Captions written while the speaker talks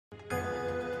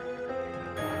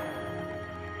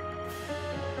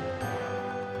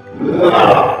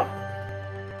Hello,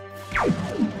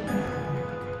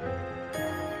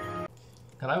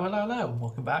 hello, hello, and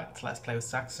welcome back to Let's Play with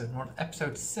SAXTON. We're on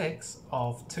episode 6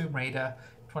 of Tomb Raider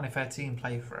 2013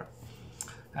 playthrough.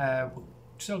 We're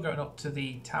still going up to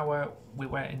the tower. We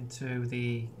went into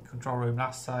the control room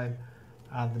last time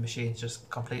and the machine's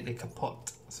just completely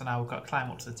kaput. So now we've got to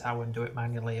climb up to the tower and do it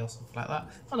manually or something like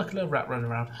that. Oh look, a little rat running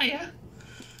around. Hiya!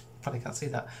 Probably can't see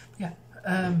that. But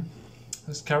yeah,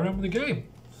 let's carry on with the game.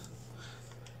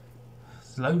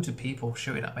 There's loads of people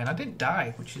shooting at me and I didn't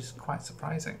die, which is quite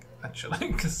surprising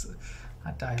actually, because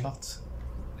I die a lot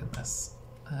in this.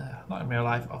 Not in real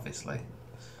life, obviously.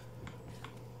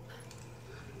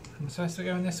 Am I supposed to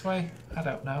go in this way? I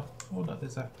don't know. Oh look,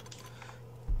 there's a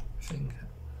thing.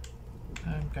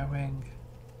 I'm going...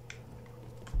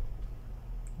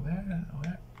 Where?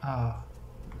 Ah. Oh.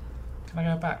 Can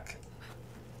I go back?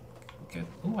 Good.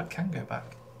 Oh, I can go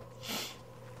back.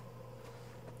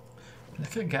 Look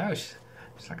at her go.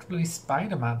 She's like a bloody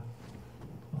Spider-Man.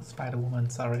 Or Spider-Woman,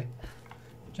 sorry.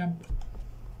 Jump.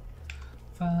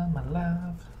 For my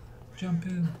love. Jump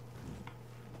in.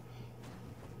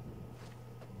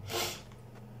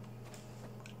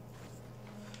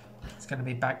 There's going to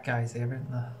be bad guys here,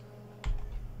 isn't there?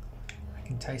 I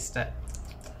can taste it.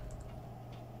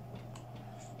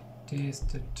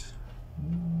 Taste it.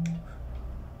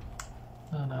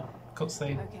 Oh no,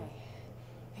 cutscene. Okay,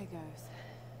 here goes.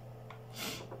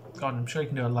 God, I'm sure you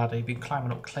can do a ladder. You've been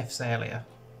climbing up cliffs earlier.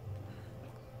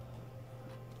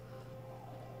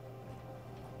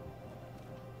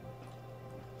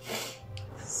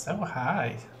 So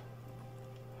high.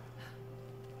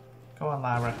 Go on,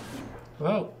 Lara.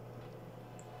 Whoa.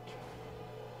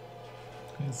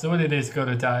 Somebody needs to go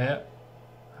to diet.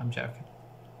 I'm joking.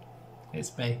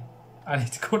 It's me. I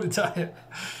need to go to diet.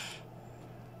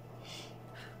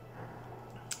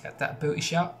 Get that booty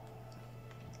shot.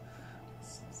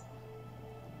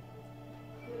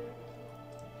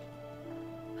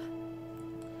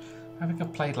 I think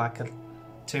I've played like a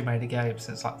Tomb Raider game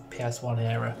since like the PS1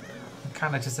 era. I'm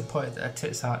kind of disappointed that her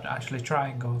tits aren't actually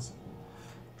triangles.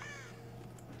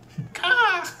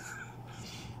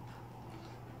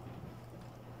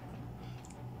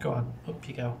 Go on, up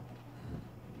you go.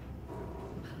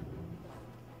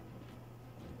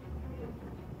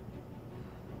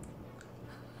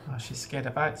 Oh, she's scared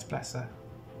of heights, bless her.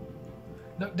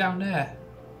 Look down there.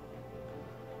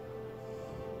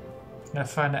 I'm going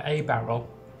to find an A barrel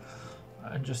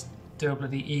and just do a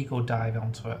bloody eagle dive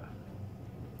onto it.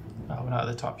 Oh, we're not at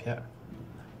the top yet.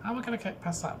 How am I going to get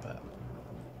past that bit?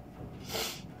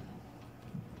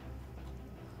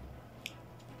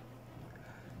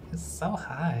 It's so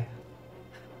high.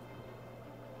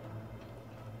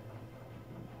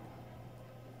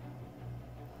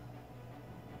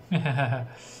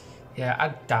 Yeah,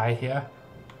 I'd die here.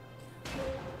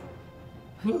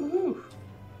 Woohoo!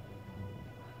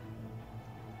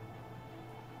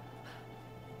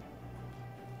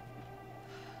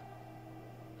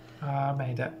 I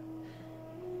made it.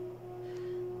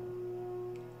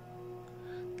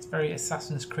 It's very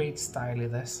Assassin's Creed style-y,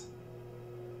 this.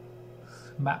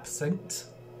 Map synced.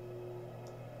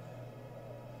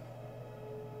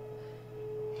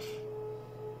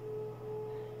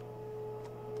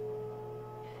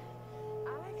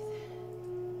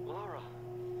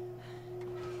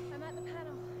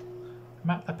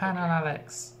 Map the panel,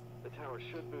 Alex. The tower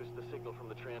should boost the signal from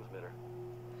the transmitter.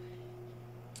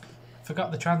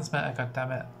 Forgot the transmitter,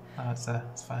 goddammit. Oh,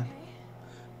 it's fine.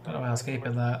 Don't know why I was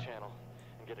keeping that. Channel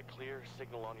and get a clear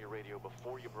signal on your radio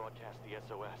before you broadcast the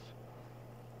SOS.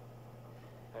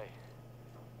 Hey,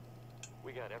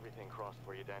 we got everything crossed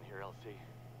for you down here, LC.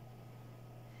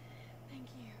 Thank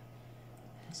you.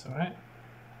 It's alright.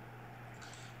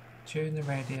 Tune the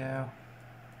radio.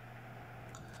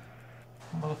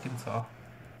 What am I looking for?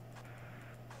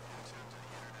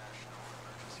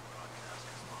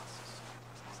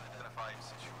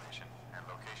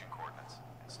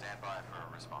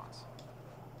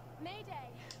 Mayday!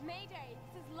 Mayday!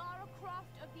 This is Lara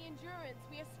Croft of the Endurance.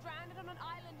 We are stranded on an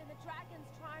island in the Dragon's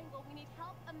Triangle. We need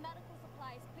help and medical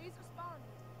supplies. Please respond.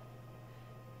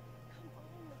 Come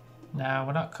on. No,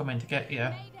 we're not coming to get you.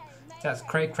 Mayday, Mayday. That's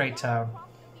Cray Town.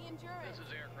 This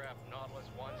is aircraft Nautilus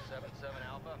 177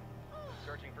 Alpha.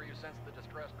 Searching for you since the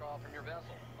distress call from your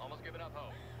vessel. Almost given up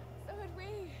hope. So had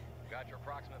we. Got your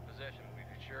approximate position. We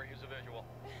could sure use a visual.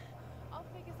 I'll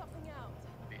figure something out.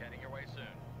 Be heading your way soon.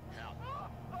 Out.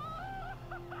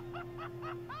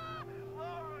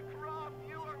 Lara Croft,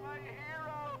 you are my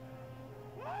hero!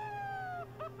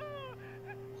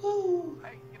 Woo!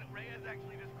 Hey, you know, Reyes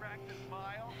actually just cracked a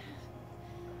smile.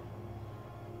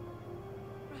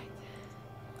 Right.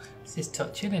 This is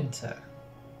touching, isn't it?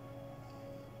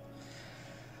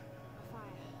 Fire.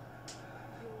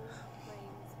 Fuel,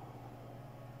 flames.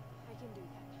 I can do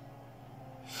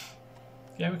that.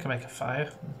 Yeah, we can make a fire.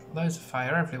 Loads of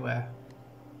fire everywhere.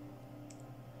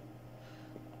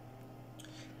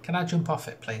 Can I jump off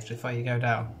it, please, before you go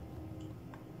down?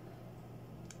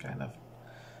 Kind of.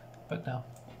 But no.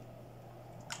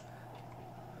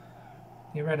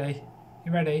 You ready?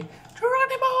 You ready?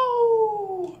 Geronimo!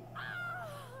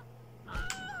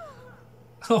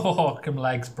 Oh, come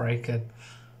legs breaking.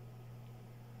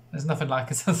 There's nothing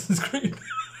like Assassin's Creed.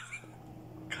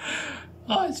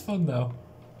 Oh, it's fun though.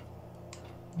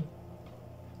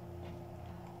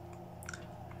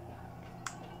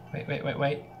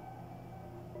 Wait.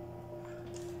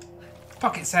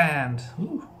 Pocket sand.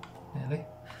 Ooh, nearly.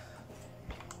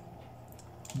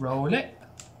 Roll it.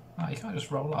 Oh, you can't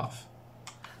just roll off.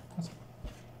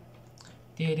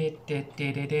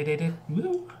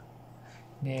 Woo.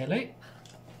 Nearly.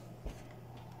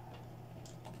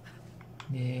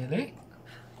 Nearly.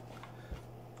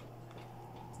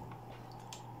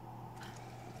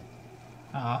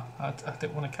 Ah, I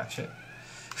didn't want to catch it.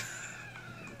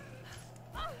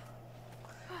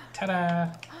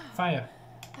 Ta-da! Fire.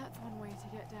 That's one way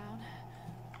to get down.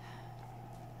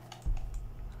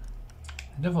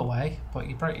 Another way, but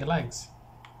you break your legs.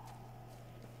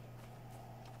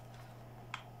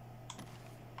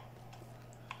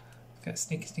 Get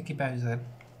sneaky bows in.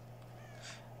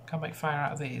 Can't make fire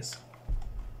out of these.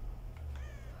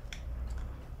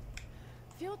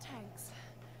 Fuel tanks.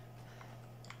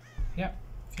 Yep,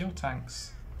 fuel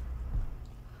tanks.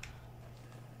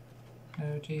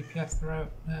 No GPS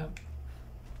throughout. No.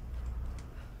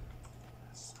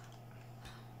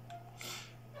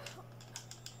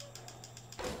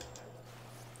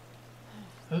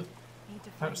 Oh, Need to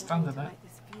find a way outstanding to that. light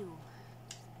this fuel.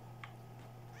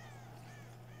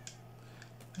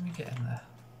 Let me get in there.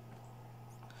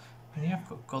 And you have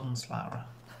got guns, Lara.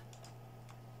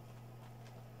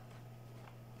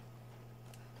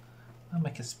 I'll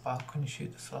make a spark when you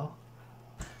shoot the floor.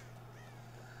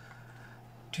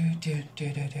 Do.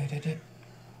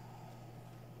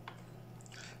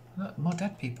 Look, more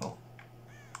dead people.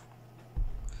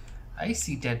 I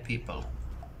see dead people.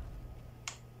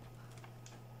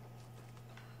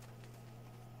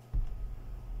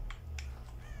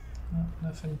 No,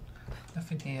 nothing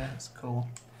here. It's cool.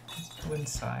 Let's go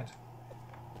inside.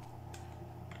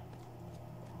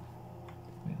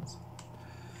 Yes.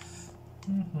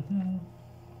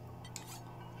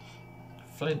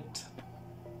 Flint.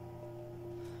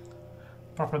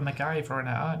 Proper MacGyver in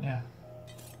it, aren't you?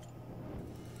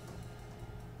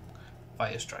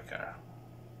 Fire striker.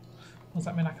 Does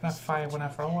that mean I can have fire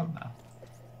whenever I want now?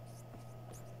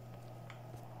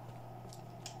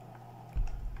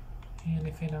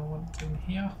 Anything I want in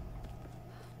here?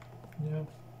 No.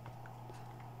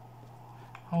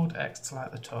 Hold X to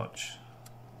light the torch.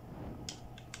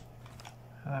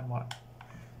 And then what?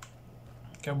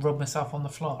 Go rub myself on the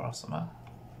floor or something?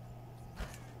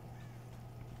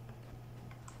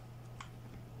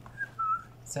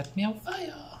 Set me on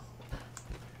fire!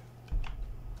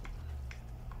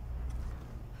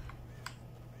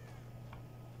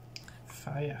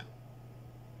 Fire.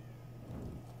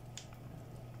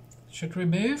 Should we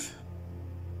move?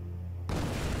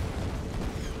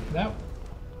 No.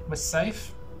 We're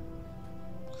safe.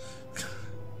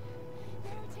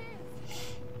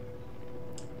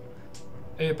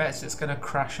 Who bets it's gonna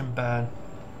crash and burn?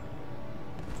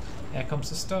 Here comes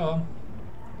the storm.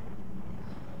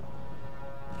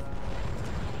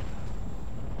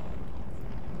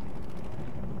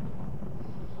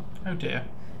 Oh dear.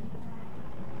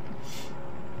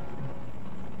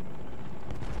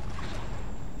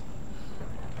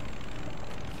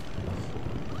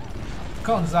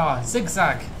 Gonza,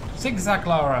 zigzag! Zigzag,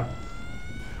 Lara!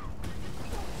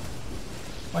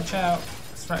 Watch out!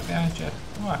 It's right behind you.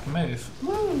 Oh, I can move.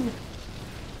 Woo!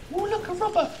 Ooh, look, a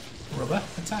rubber! Rubber?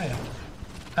 A tyre.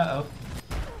 Uh-oh.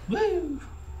 Woo!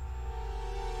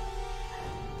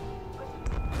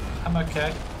 I'm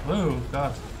okay. Whoa,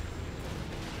 God.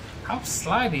 How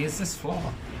slidey is this floor?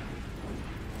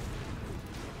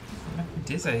 I'm making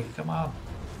dizzy, come on.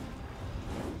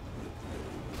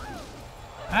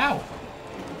 Ow!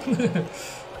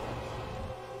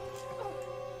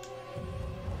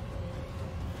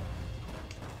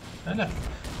 Oh look,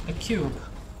 a cube.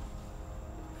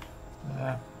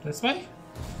 This way?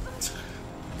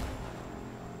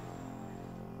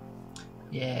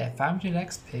 Yeah, 500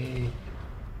 XP.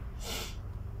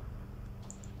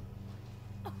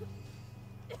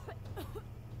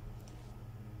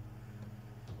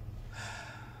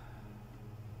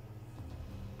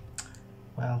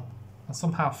 Well, I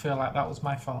somehow feel like that was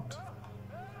my fault.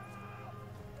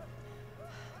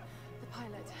 The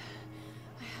pilot.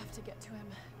 I have to get to him.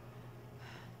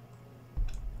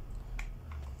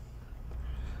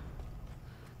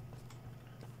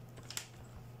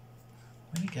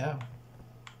 Where'd he go?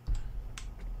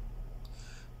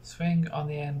 Swing on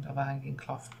the end of a hanging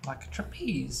cloth like a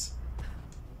trapeze.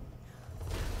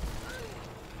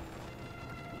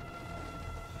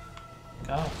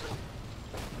 God.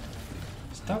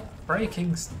 Stop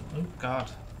breaking. Oh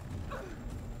God.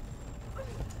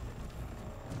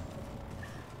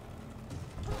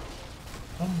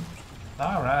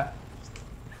 Lara.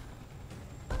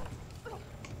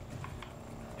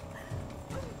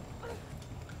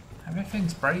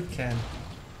 Everything's breaking.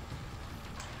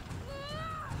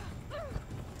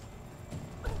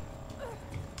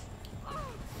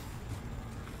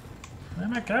 Where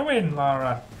am I going,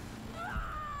 Lara?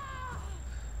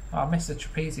 Oh, I missed the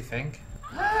trapeze thing.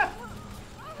 Ah!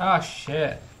 Oh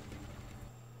shit.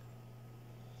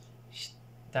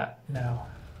 That, no.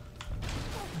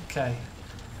 Okay.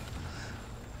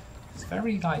 It's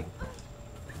very, like,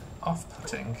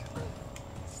 off-putting.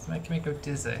 It's making me go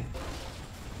dizzy.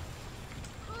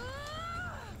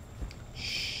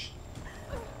 Shh.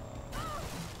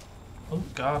 Oh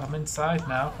God, I'm inside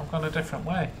now. I've gone a different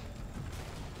way.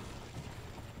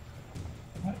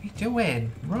 What are you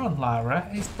doing? Run, Lara.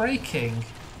 It's breaking.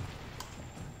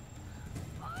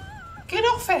 Get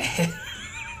off it!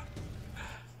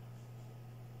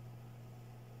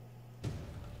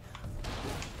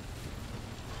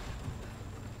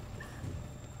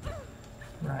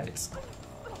 Right.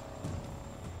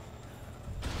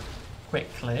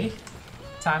 Quickly.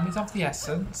 Time is of the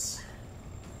essence.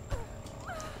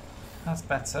 That's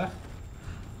better.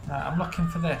 Right, I'm looking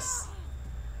for this.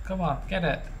 Come on, get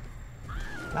it.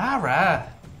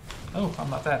 Lara! Oh, I'm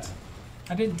not dead.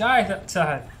 I didn't die that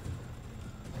time.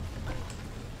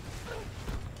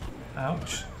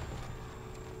 Ouch.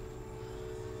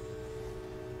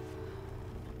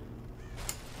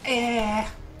 Yeah!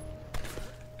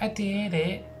 I did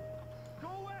it. Go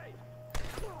away!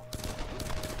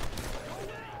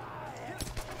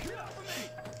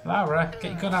 Lara,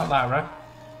 get your gun out, Lara.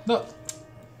 Look.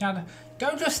 Now,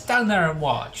 don't just stand there and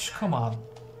watch. Come on.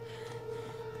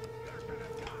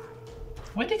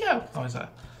 Where'd he go? Oh, is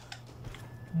that?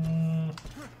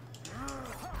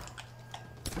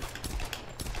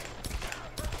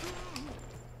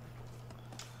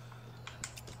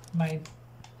 Mine.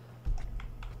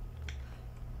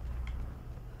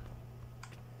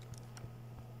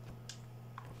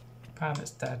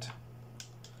 Pilot's dead.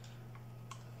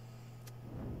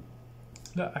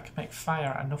 Look, I can make fire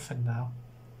out of nothing now.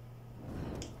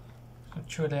 I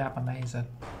truly am amazing.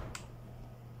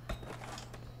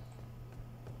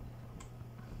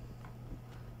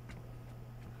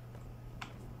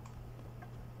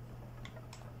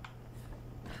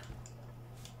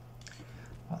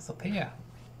 What's up here?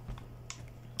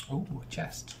 Ooh, a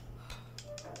chest.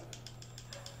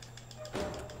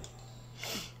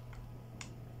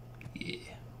 Yeah.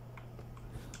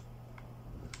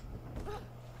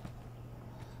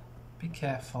 Be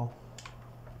careful.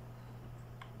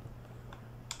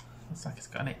 Looks like it's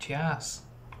got an itchy ass.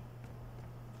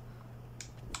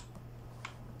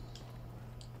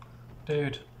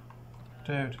 Dude.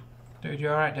 Dude. Dude, you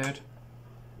alright, dude?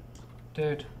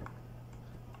 Dude.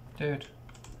 Dude.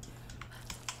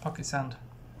 Pocket sand.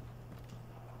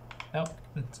 Nope.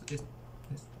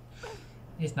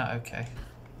 It's not okay.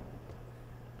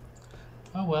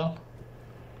 Oh well.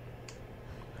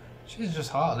 She's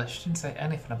just heartless. She didn't say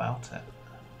anything about it.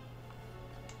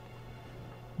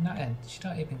 Nothing. She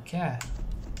don't even care.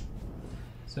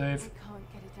 So if... I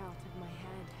can't get it out of my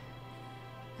head.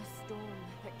 A storm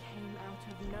that came out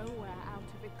of nowhere, out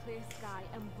of a clear sky,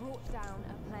 and brought down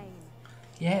a plane.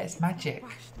 Yeah, it's magic.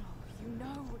 Rational. You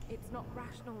know it's not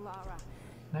rational, Lara.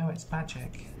 No, it's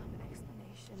magic. Some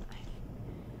explanation. I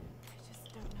just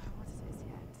don't know what it is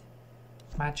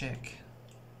yet. Magic.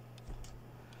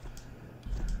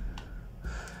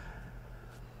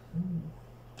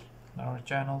 Our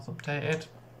journal's updated.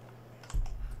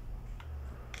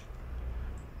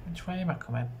 Which way am I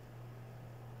coming?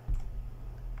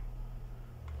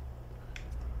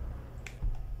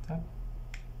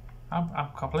 I'm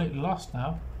completely lost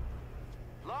now.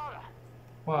 Lara!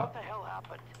 What? What the hell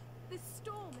happened? This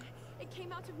storm, it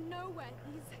came out of nowhere.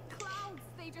 These clouds,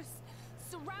 they just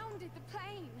surrounded the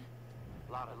plane.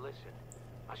 Lara, listen.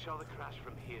 I saw the crash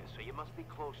from here, so you must be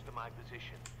close to my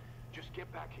position. Just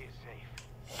get back here safe.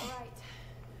 All right,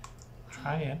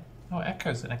 Trying. Oh,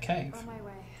 Echo's in a cave. on my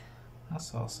way.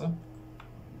 That's awesome.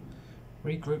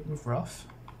 Regroup with Roth.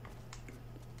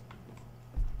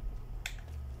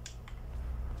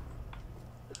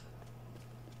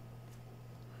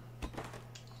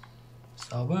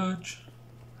 Salvage.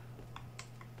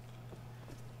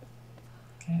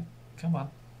 Okay, come on.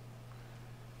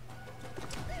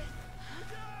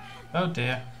 Oh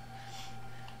dear.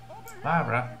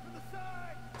 Lara.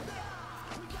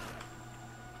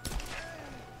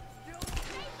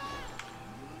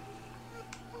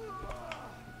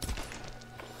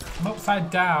 I'm upside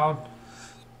down.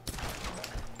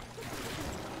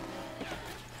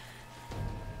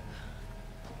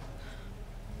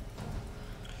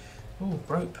 Oh,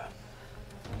 rope.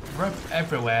 Rope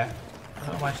everywhere. I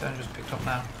don't know why I just picked up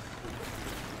now.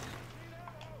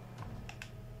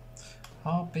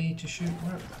 RB to shoot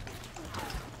rope.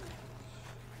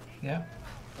 Yeah.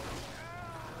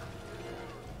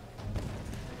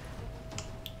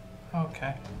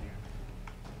 Okay.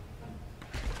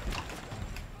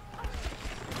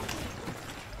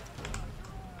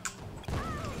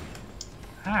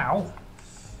 Ow.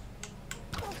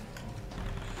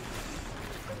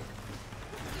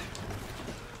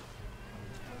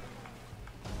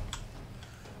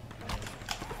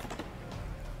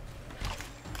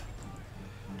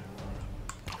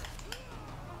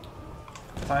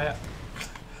 Fire.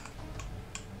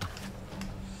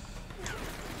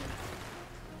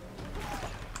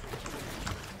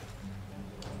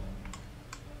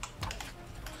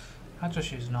 I'll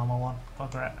just use a normal one.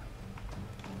 Bugger it.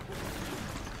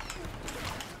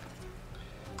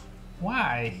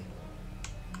 Why?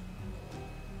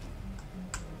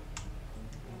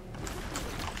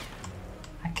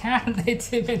 I can't hit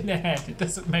him in the head. It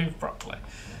doesn't move properly.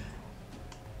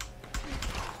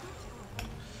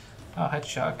 Oh,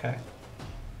 headshot, okay.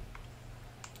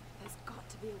 There's got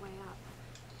to be a way up.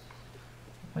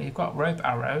 Well, you've got rope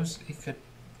arrows. You could...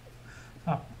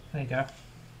 Oh, there you go.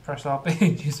 Press RB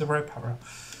and use the rope arrow.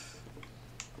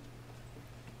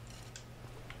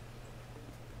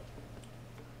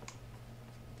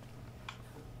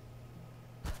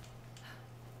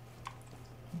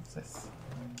 What's this?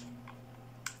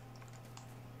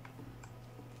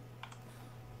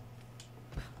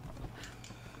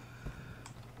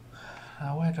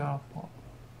 Where do I... What?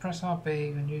 Press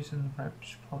RB when using the rope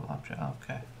to pull the object.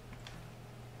 Okay.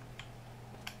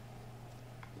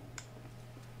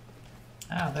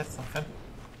 Ah, that's something.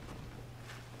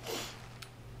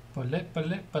 Bullet,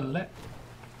 bullet, bullet.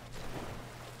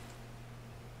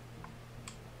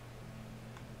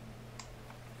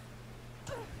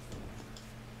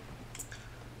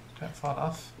 Don't fall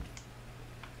off.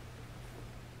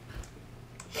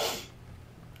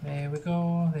 There we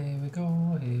go, there we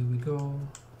go, here we go.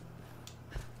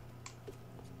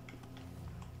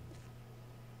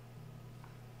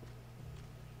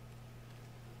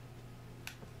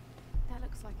 That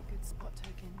looks like a good spot to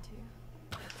look into.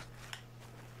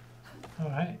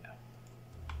 Alright.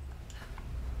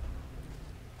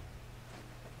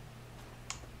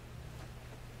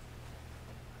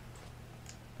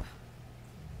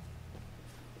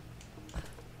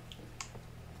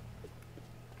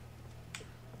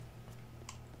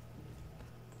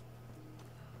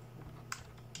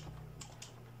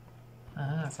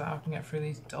 Ah, so I can get through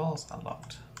these doors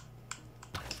unlocked.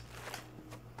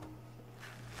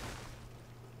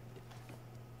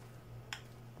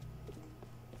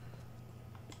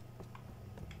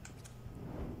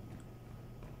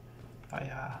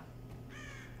 Fire.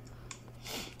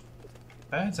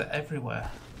 Birds are everywhere.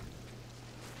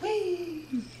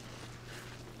 Whee!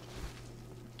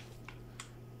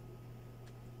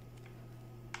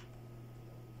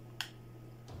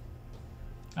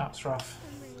 Oh, it's rough.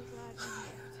 I'm really glad you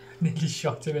lived. Nearly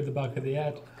shot him in the back of the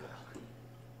head.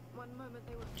 One moment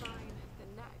they were fine,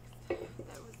 the next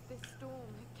there was this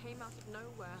storm that came out of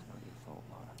nowhere. Not your fault,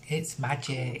 Lara. It's Hold them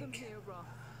magic. here, Roth.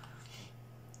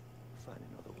 Find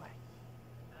another way.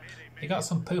 You got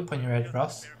some poop on your head,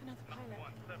 Ross. Another pilot.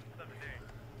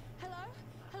 Hello?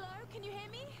 Hello? Can you hear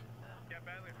me? Got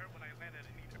badly hurt when I landed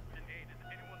and need urgent aid. Is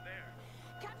anyone there?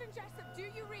 Captain Jessup, do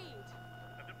you read?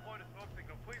 I've deployed a smoke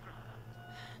signal. Please.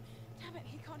 Damn it,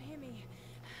 he can't hear me.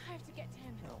 I have to get to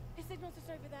him. No. His signal's just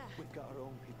over there. We've got our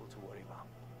own people to worry about.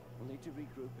 We'll need to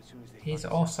regroup as soon as they He's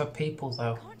find us. also people,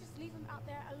 though. I can't just leave him out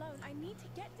there alone. I need to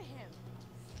get to him.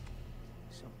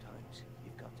 Sometimes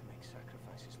you've got to make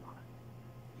sacrifices, Lara.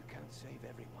 You can't save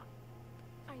everyone.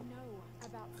 I know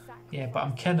about sacrifice. Yeah, but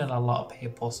I'm killing a lot of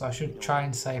people, so I should try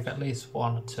and save at least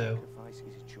one or two. Sacrifice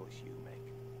is a choice you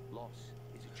make. Loss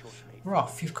is a choice made.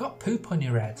 Roth, you've got poop on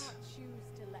your head. I can't choose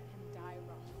to let him die,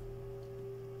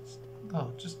 Roth.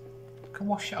 Oh, just can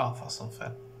wash it off or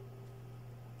something.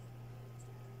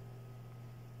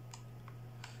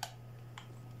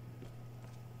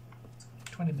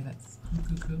 "20 minutes.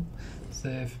 Cool.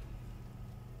 Save.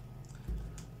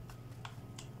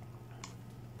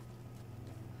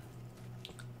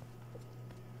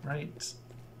 Straight.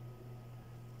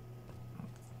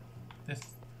 This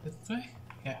way?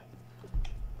 Yeah.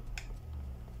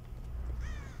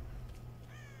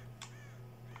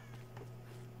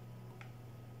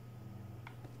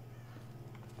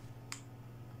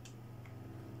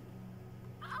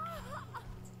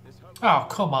 Oh,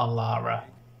 come on, Lara.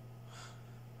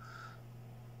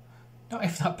 Not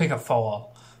even that big a fall.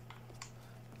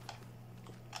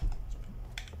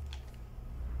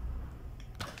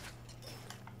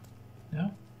 No?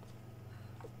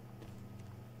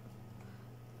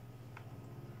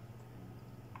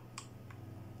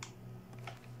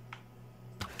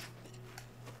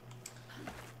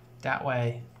 That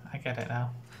way. I get it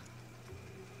now.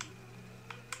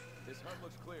 This hut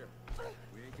looks clear.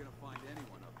 We ain't gonna find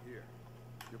anyone up here.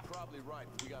 You're probably right,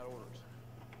 but we got orders.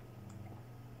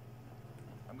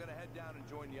 I'm gonna head down and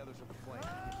join the others at the flank.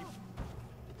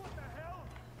 What the hell?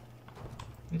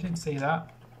 You didn't see that.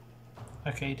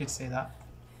 Okay, you did see that.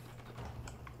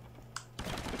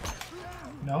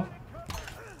 No?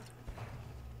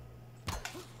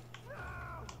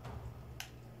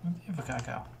 Where'd the other guy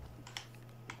go?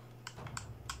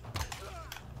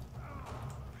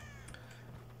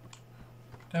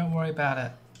 Don't worry about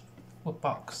it. What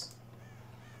box?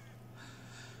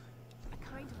 A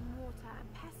kind of mortar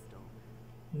and pestle.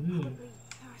 Ooh. Probably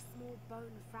there are small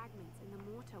bone fragments in the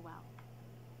mortar well.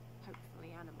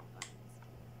 Hopefully animal bones.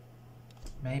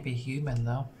 Maybe human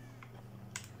though.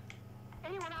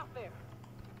 Anyone out there?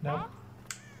 No.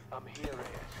 I'm here,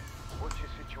 Reyes. What's your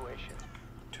situation?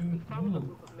 Found a Ooh.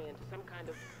 group of men to some kind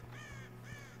of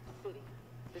city.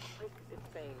 This place is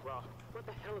insane, Roth. What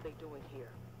the hell are they doing here?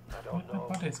 I Where'd don't the know.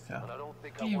 bodies go? And I don't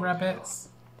think I Hey, want to rabbits.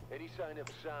 know. Any sign of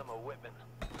Sam or Whitman?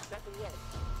 Nothing yet.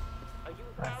 Are you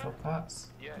Rifle parts.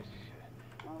 Yes.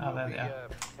 Oh, there they are.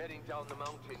 Heading down the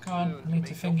mountain. Come on, soon I need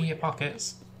to meet up finger with your you.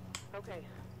 pockets. Okay.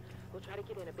 We'll try to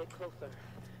get in a bit closer.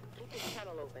 Keep this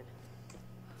channel open.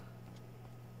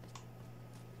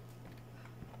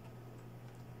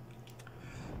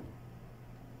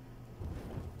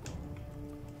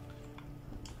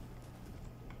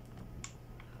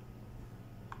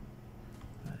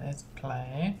 There's a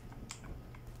plane.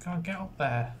 Can't get up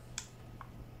there.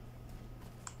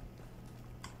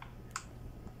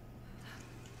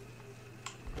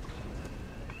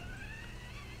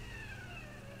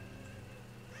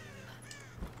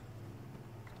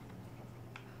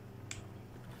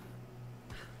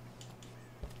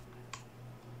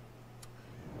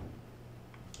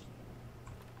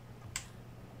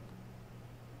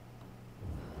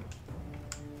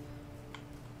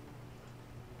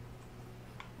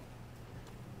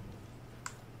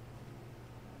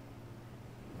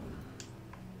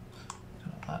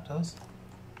 That does.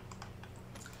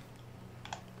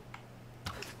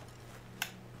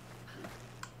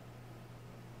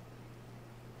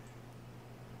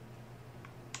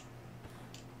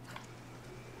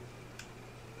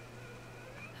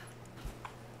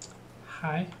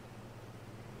 Hi.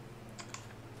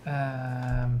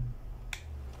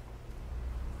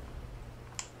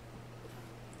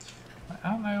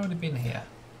 Haven't I already been here?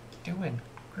 What are you doing?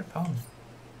 Grip on.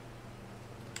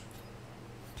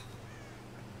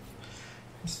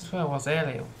 This is where I was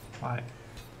earlier, like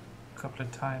a couple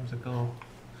of times ago.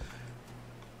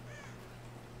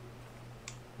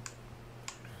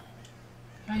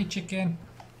 Hey chicken!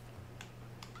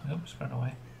 Oops, run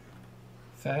away.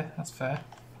 Fair, that's fair.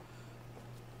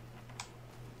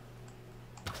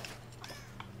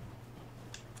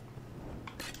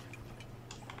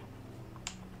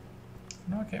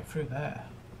 How do I get through there?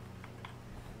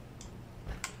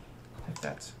 Like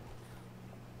that.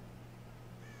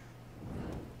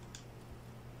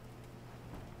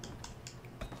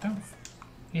 Don't.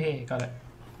 Yeah, got it.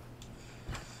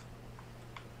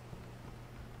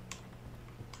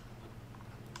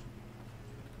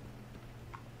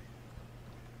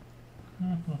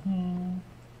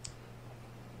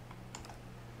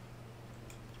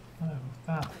 Oh,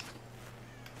 that.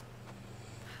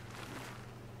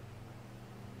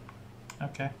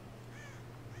 Okay.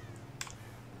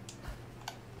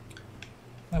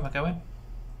 Where am I going?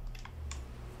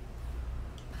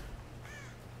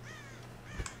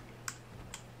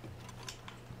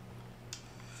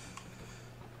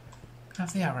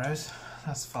 Have the arrows.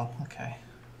 That's fun. Okay.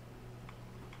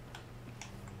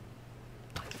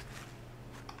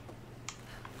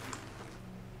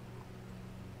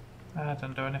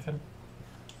 Don't do anything.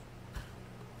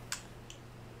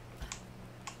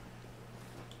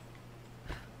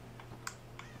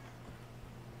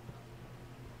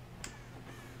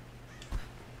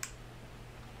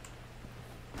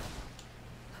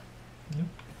 Nope.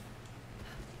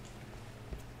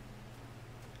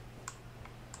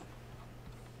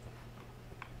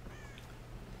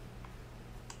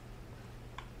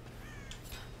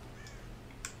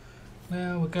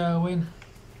 Where we're going?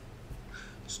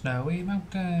 Snowy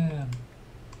Mountain.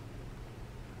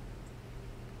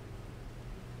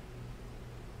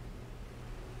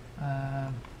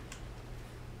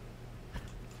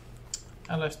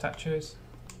 Hello, statues.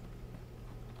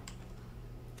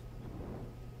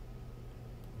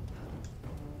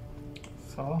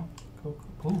 Four. Cool,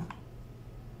 cool. Ooh.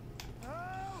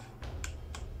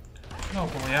 Oh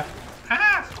boy, yeah.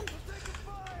 Ah!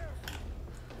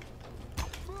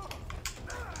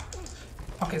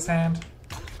 Pocket sand.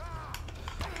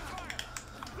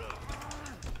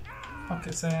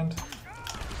 Pocket sand.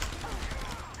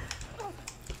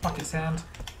 Pocket sand.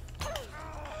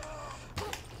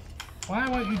 Why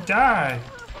won't you die?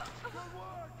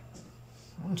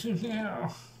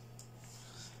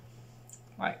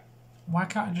 Like, why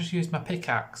can't I just use my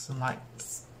pickaxe and like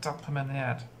stomp him in the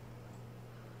head?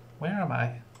 Where am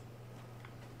I?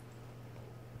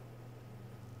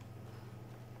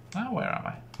 Oh, where am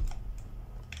I?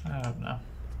 I don't know.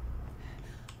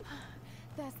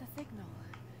 There's the signal.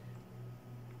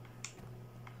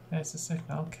 There's the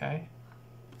signal, okay.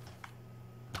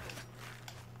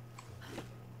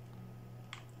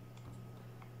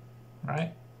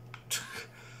 Right.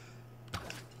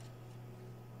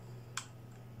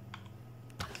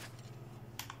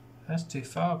 That's too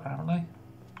far, apparently.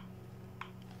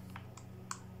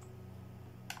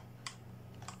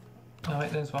 Oh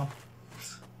wait, there's one.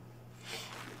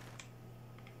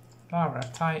 Lara,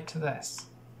 tie it to this.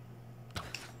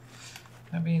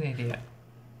 Don't be an idiot.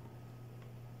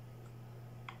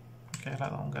 Okay, let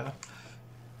that one go though.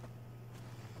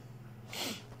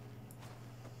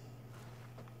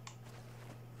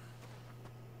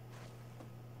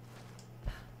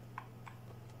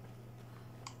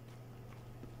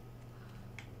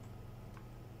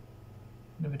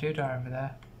 Never do die over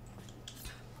there.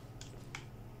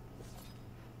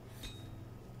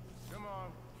 Come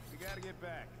on, we gotta get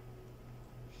back.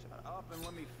 Shut up and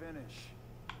let me finish.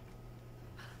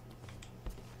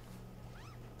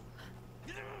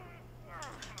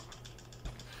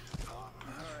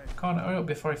 Can't hurry up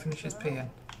before he finishes peeing.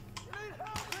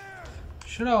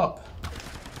 Shut up!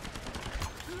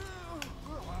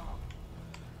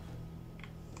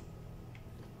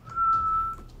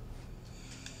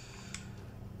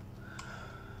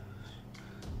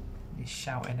 He's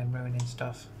shouting and ruining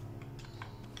stuff.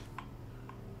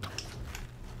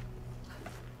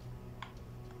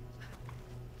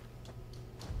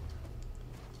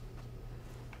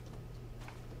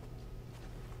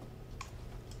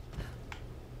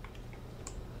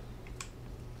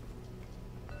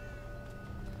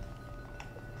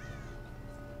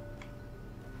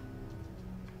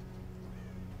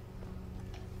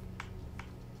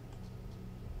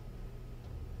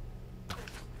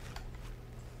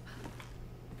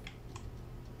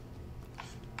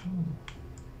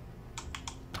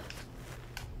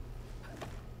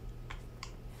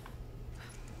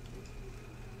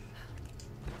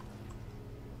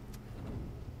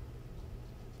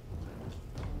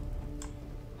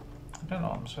 I don't know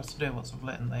what I'm supposed to do once I've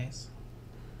lit in these.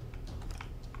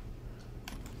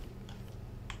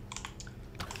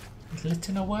 Is lit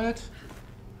in a word?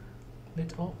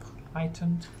 Lit up,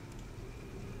 lightened.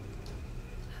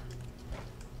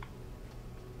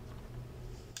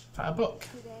 Found a book.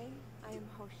 Today, I am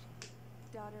Hoshi,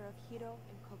 daughter of Hiro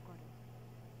and Kokoro.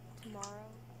 Tomorrow,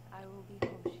 I will be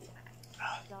Hoshi,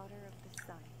 daughter of the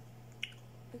sun.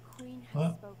 The queen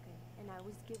has spoken, and I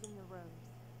was given the rose.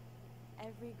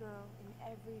 Every girl in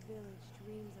every village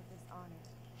dreams of this honor.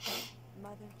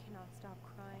 Mother cannot stop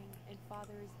crying, and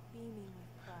father is beaming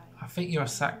with pride. I think you're a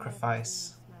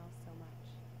sacrifice. So much.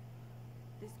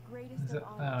 This greatest of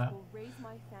honors will raise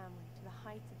my family to the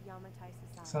heights of Yamatai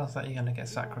society. Sounds like you're gonna get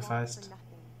sacrificed. For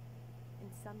nothing. And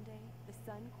someday, the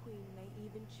Sun Queen may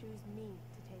even choose me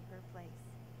to take her place.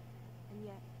 And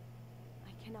yet,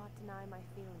 I cannot deny my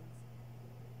feelings.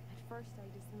 At first, I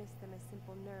dismissed them as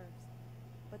simple nerves.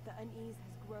 But the unease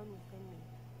has grown within me.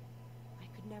 I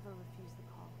could never refuse the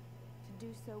call. To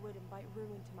do so would invite ruin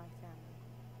to my family.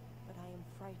 But I am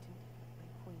frightened,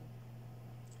 my queen.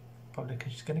 Probably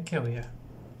because she's gonna kill you.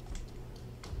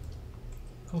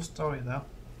 Cool story though.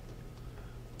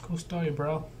 Cool story,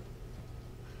 bro.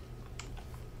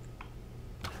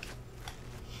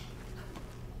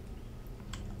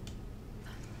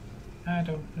 I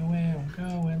don't know where I'm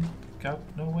going. Got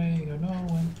no way or no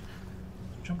one.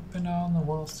 Jumping on the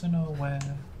walls to nowhere.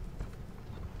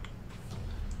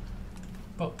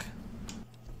 Book.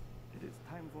 It is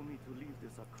time for me to leave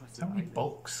this accursed So many island.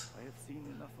 books. I have seen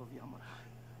enough of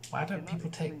Yamatai. Why don't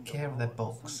people take care of their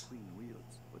books? Queen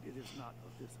wields, but it is not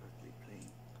of this earthly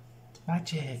plane.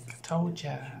 Magic, I told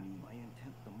ya. She knew my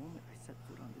intent the moment I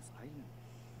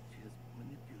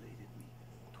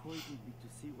toyed with me to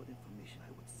see what information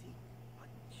I would seek, but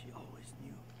she always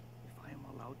knew if I am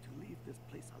allowed to leave this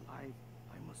place alive,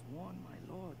 I must warn my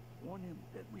lord, warn him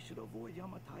that we should avoid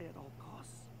Yamatai at all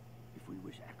costs. If we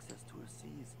wish access to her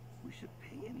seas, we should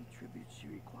pay any tribute she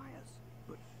requires,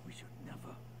 but we should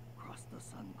never cross the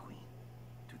Sun Queen.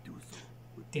 To do so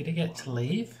would Did he get to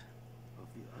leave? of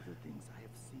the other things I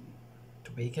have seen.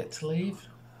 Do we get to leave?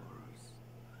 Horrors.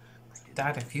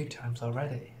 Died a few times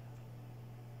already.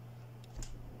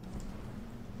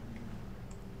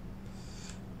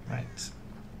 Right.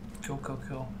 Cool, cool,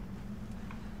 cool.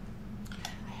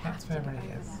 That's where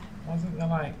it is. Wasn't there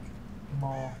like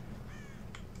more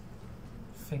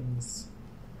things?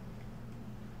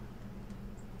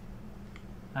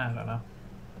 I don't know.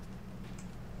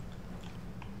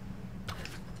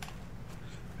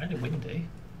 Really windy.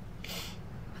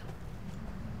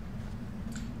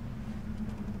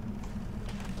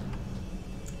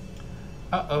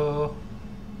 Uh-oh.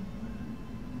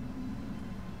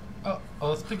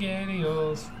 Uh-oh,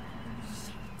 SpaghettiOs.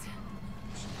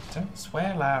 Don't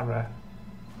swear, Lara.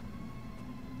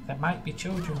 There might be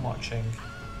children watching.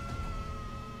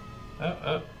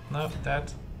 Oh, no,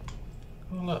 Dad.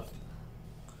 Oh, look.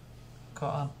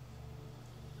 Caught on.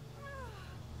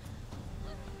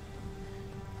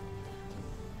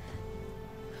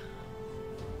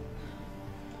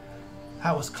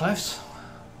 That was close.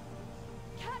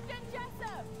 Captain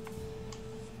Jessup!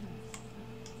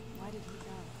 Why did he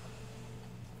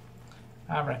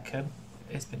go? I reckon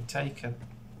it's been taken.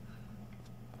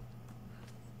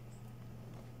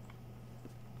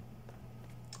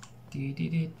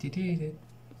 Dee-dee-dee-dee-dee-dee.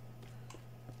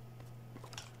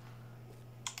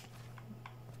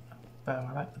 Bow,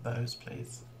 I like the bows,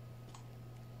 please.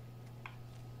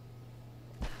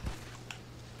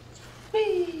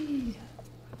 Whee!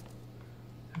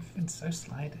 Everything's so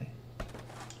slidey.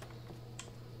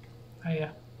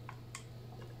 Hiya.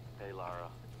 Hey, Lara.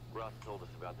 Roth told us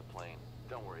about the plane.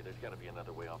 Don't worry, there's gotta be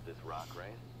another way off this rock,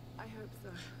 right? I hope so.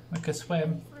 We could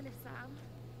swim. Sign of Sam?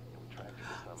 We tried to do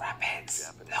some Rabbits!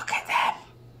 Japanese Look at them!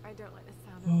 I don't like the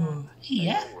sound of Oh, that.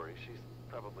 yeah? Don't worry, she's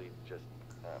probably just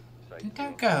You sightseeing.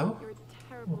 don't go. You're a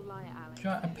terrible liar, Alex. Do you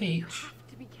want a You peach? have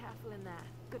to be careful in there.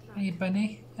 Good luck. Hey,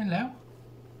 bunny. Hello.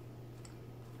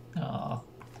 Oh.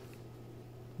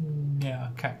 No,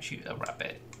 I can't shoot a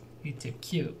rabbit. You're too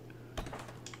cute.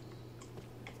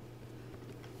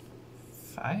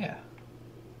 Fire.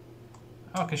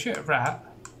 Oh, I can shoot a rat.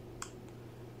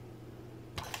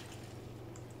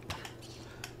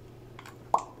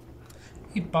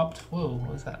 He bopped. Whoa,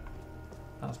 what was that?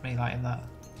 That was me lighting that.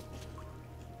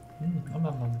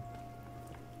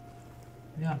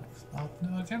 Yeah, I'll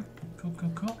do it again. Cool,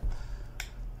 cool, cool.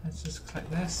 Let's just click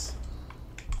this.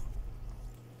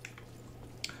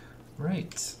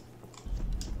 Right.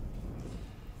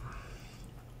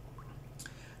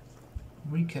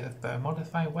 Recurve bow,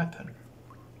 modify weapon.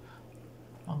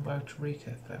 Longbow to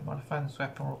recurve bow. Modifying this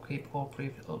weapon will keep all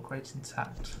previous upgrades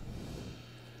intact.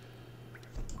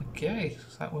 Okay,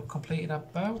 so that we've completed our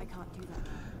bow. I can't do that.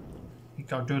 You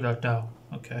can't do that now.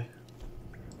 Okay.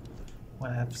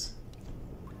 Whatevs.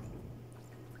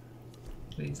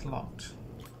 These locked.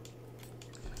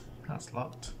 That's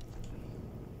locked.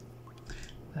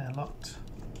 They're locked.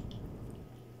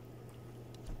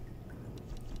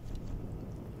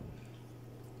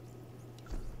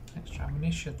 Extra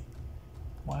ammunition.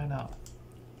 Why not?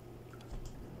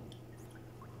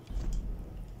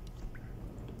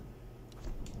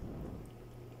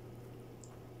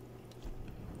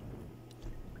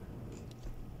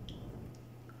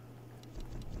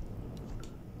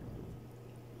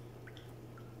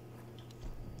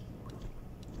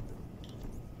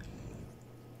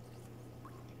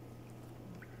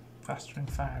 Faster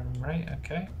firing rate,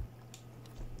 okay.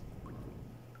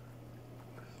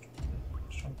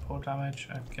 Strong pull damage,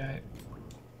 okay.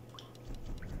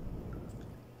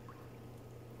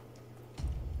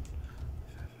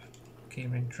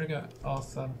 Keyring trigger,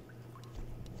 awesome.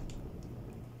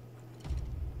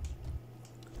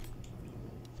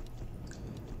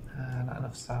 Not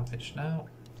enough salvage now.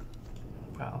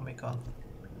 Right on me gun.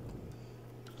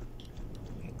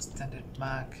 Extended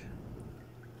mag.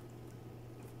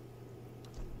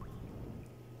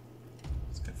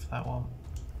 For that one.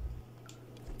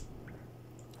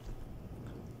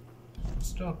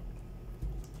 It's done.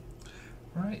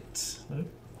 Right. Ooh.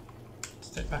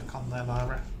 Stick back on there,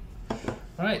 Lara.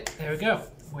 Right, there we go.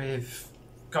 We've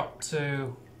got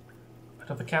to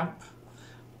another camp.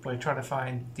 We're trying to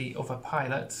find the other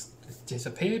pilot. It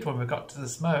disappeared when we got to the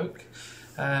smoke.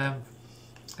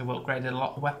 We've upgraded a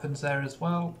lot of weapons there as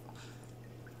well.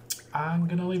 I'm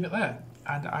going to leave it there.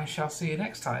 And I shall see you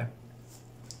next time.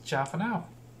 Ciao for now.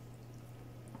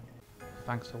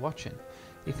 Thanks for watching.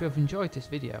 If you have enjoyed this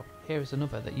video, here is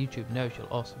another that YouTube knows you'll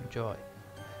also enjoy.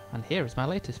 And here is my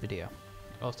latest video.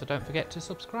 Also don't forget to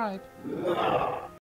subscribe.